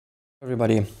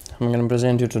Everybody, I'm going to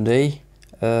present you today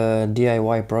a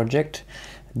DIY project,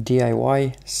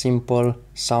 DIY simple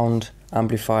sound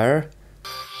amplifier.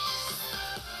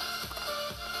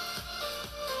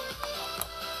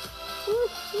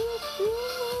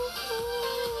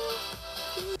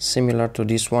 Similar to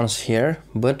these ones here,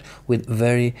 but with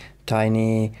very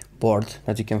tiny board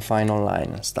that you can find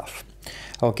online and stuff.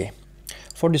 Okay,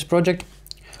 for this project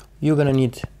you're gonna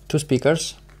need two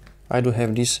speakers. I do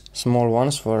have these small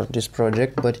ones for this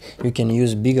project, but you can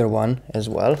use bigger one as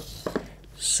well.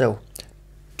 So,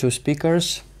 two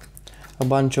speakers, a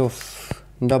bunch of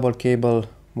double cable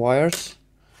wires,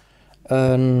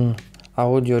 an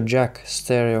audio jack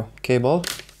stereo cable,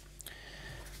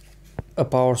 a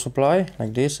power supply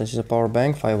like this is a power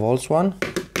bank, 5 volts one,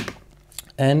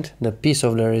 and the piece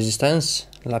of the resistance,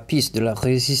 la piece de la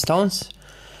résistance,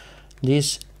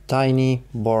 this tiny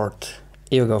board.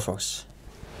 Here we go, folks.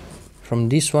 From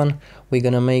this one we're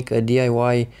gonna make a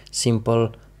DIY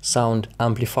simple sound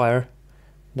amplifier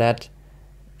that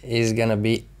is gonna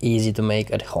be easy to make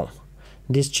at home.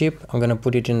 This chip, I'm gonna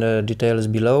put it in the details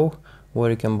below where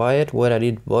you can buy it, where I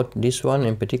did bought this one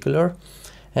in particular,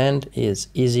 and is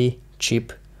easy,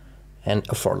 cheap and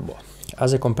affordable.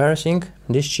 As a comparison,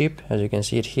 this chip, as you can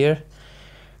see it here,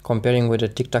 comparing with the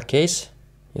Tic Tac case,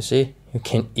 you see you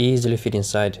can easily fit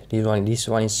inside. This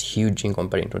one is huge in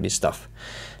comparing to this stuff.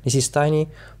 This is tiny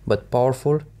but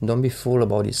powerful. Don't be fooled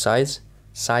about its size.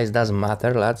 Size doesn't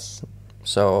matter, lads.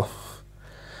 So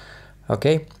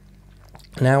okay,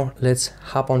 now let's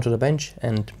hop onto the bench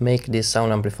and make this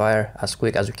sound amplifier as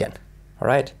quick as we can.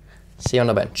 Alright, see you on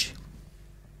the bench.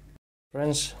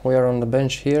 Friends, we are on the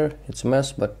bench here. It's a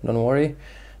mess, but don't worry.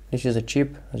 This is a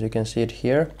chip, as you can see it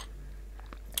here.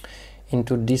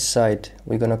 Into this side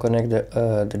we're gonna connect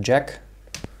the jack.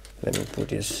 Let me put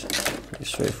this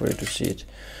way for you to see it.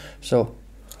 So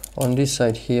on this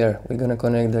side here we're gonna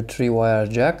connect the 3-wire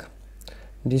jack.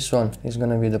 This one is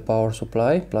gonna be the power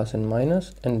supply, plus and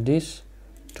minus, and this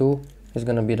two is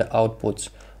gonna be the outputs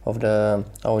of the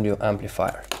audio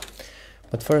amplifier.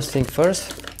 But first thing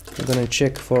first, we're gonna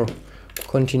check for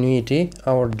continuity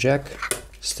our jack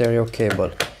stereo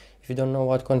cable. If you don't know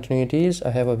what continuity is,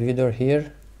 I have a video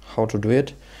here how to do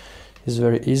it. It's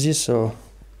very easy, so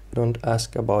don't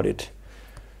ask about it,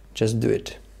 just do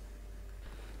it.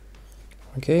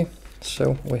 Okay,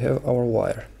 so we have our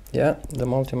wire. Yeah, the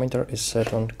multimeter is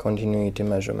set on continuity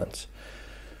measurements.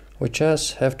 We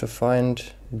just have to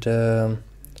find the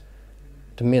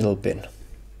middle pin,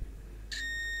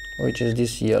 which is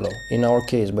this yellow in our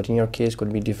case, but in your case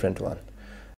could be different one.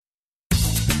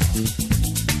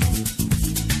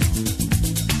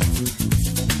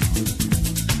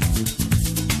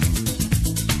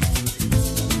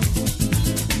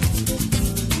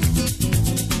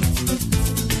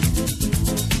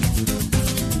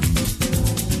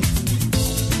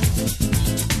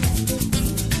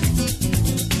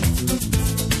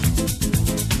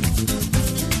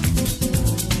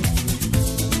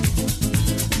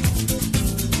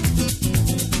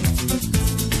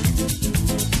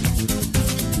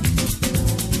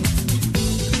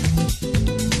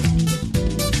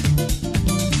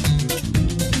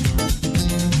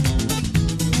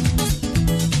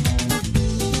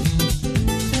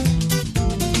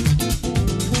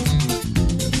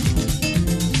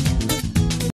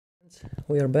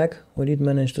 We are back. We did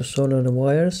manage to solder the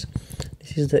wires.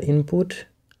 This is the input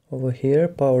over here,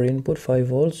 power input, 5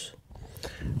 volts,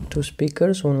 two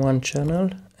speakers on one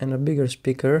channel and a bigger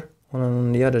speaker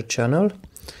on the other channel,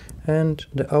 and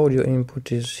the audio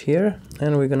input is here,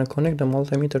 and we're gonna connect the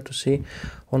multimeter to see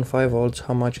on 5 volts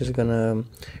how much it's gonna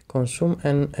consume,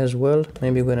 and as well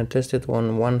maybe we're gonna test it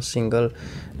on one single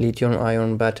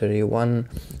lithium-ion battery,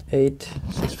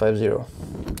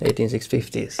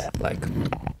 18650 like.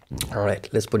 Alright,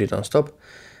 let's put it on stop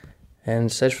and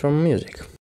search from music.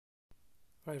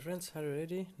 Alright friends, are you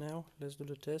ready? Now let's do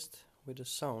the test with the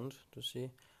sound to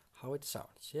see how it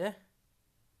sounds, yeah?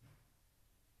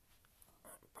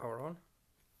 Power on.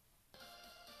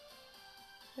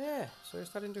 Yeah, so you're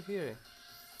starting to hear it.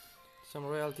 Some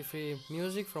royalty-free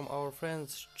music from our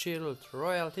friends Chilled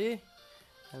Royalty,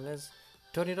 and let's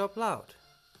turn it up loud.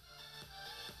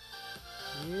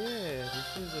 Yeah,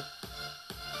 this is a...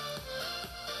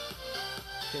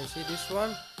 You can see this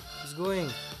one is going.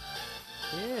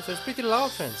 Yeah, so it's pretty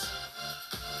loud, friends.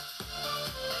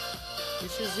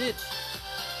 This is it.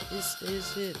 This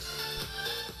is it.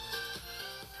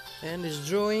 And it's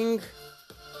drawing.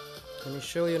 Let me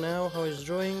show you now how it's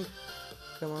drawing.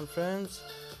 Come on, friends.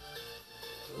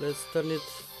 Let's turn it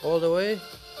all the way.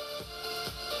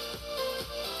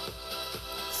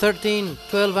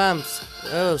 12 amps.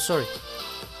 Oh, sorry.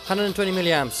 120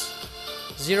 milliamps.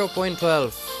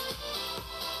 0.12.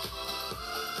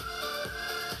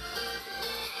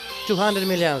 200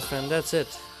 milliamps, friend, that's it.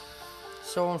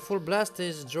 So on full blast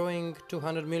is drawing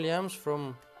 200 milliamps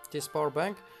from this power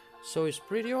bank, so it's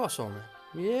pretty awesome.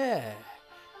 Yeah,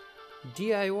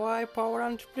 DIY power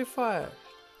amplifier,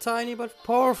 tiny but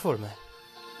powerful, man.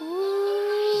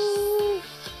 Woo.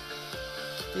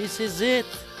 This is it.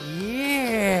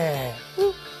 Yeah.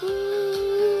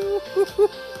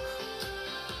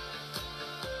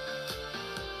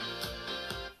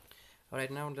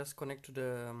 Alright, now let's connect to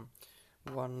the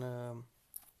one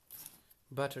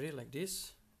battery like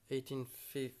this,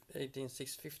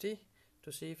 18650,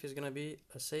 to see if it's gonna be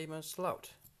the same as loud.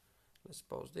 Let's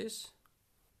pause this.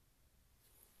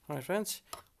 Alright friends,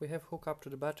 we have hooked up to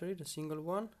the battery, the single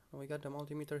one, and we got the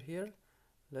multimeter here.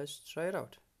 Let's try it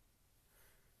out.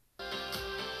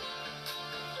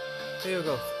 Here you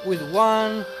go, with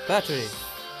one battery.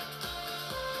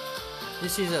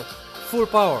 This is a full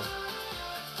power.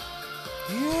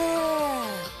 Yeah!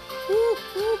 Woo,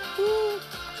 woo, woo.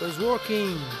 So it's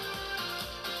working.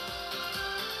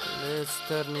 Let's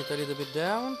turn it a little bit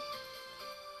down.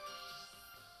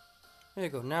 There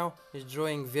you go, now it's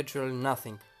drawing virtually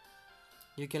nothing.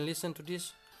 You can listen to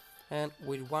this and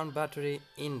with one battery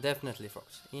indefinitely,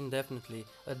 folks, indefinitely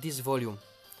at this volume.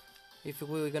 If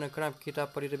we're gonna crank it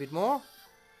up a little bit more,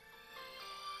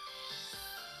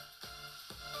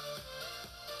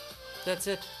 that's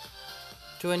it,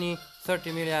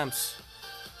 20-30 milliamps.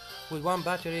 With one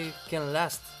battery can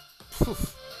last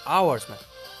hours, man,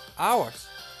 hours.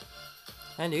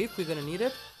 And if we're gonna need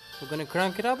it, we're gonna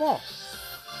crank it up more.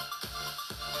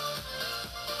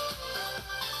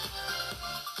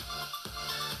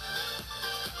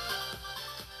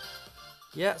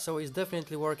 Yeah, so it's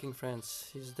definitely working,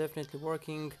 friends. It's definitely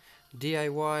working.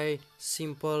 DIY,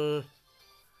 simple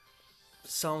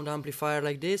sound amplifier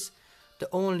like this. The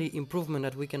only improvement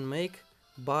that we can make,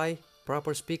 buy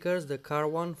proper speakers, the car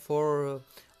one, 4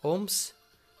 ohms,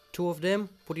 2 of them,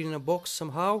 put it in a box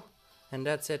somehow, and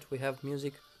that's it. We have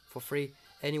music for free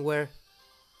anywhere,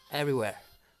 everywhere.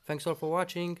 Thanks all for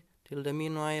watching. Till the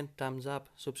meanwhile, thumbs up,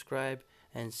 subscribe,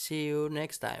 and see you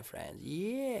next time, friends.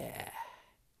 Yeah.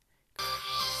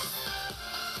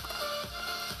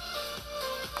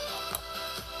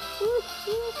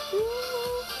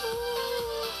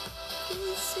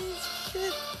 This is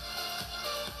shit.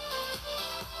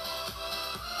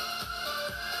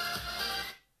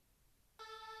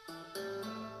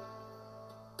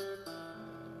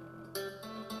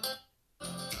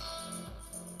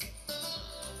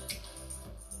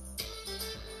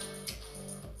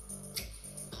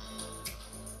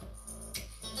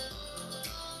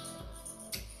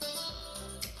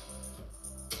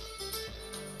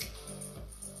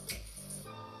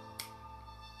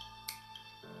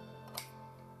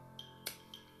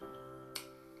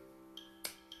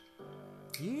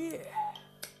 Yeah,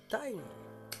 tiny.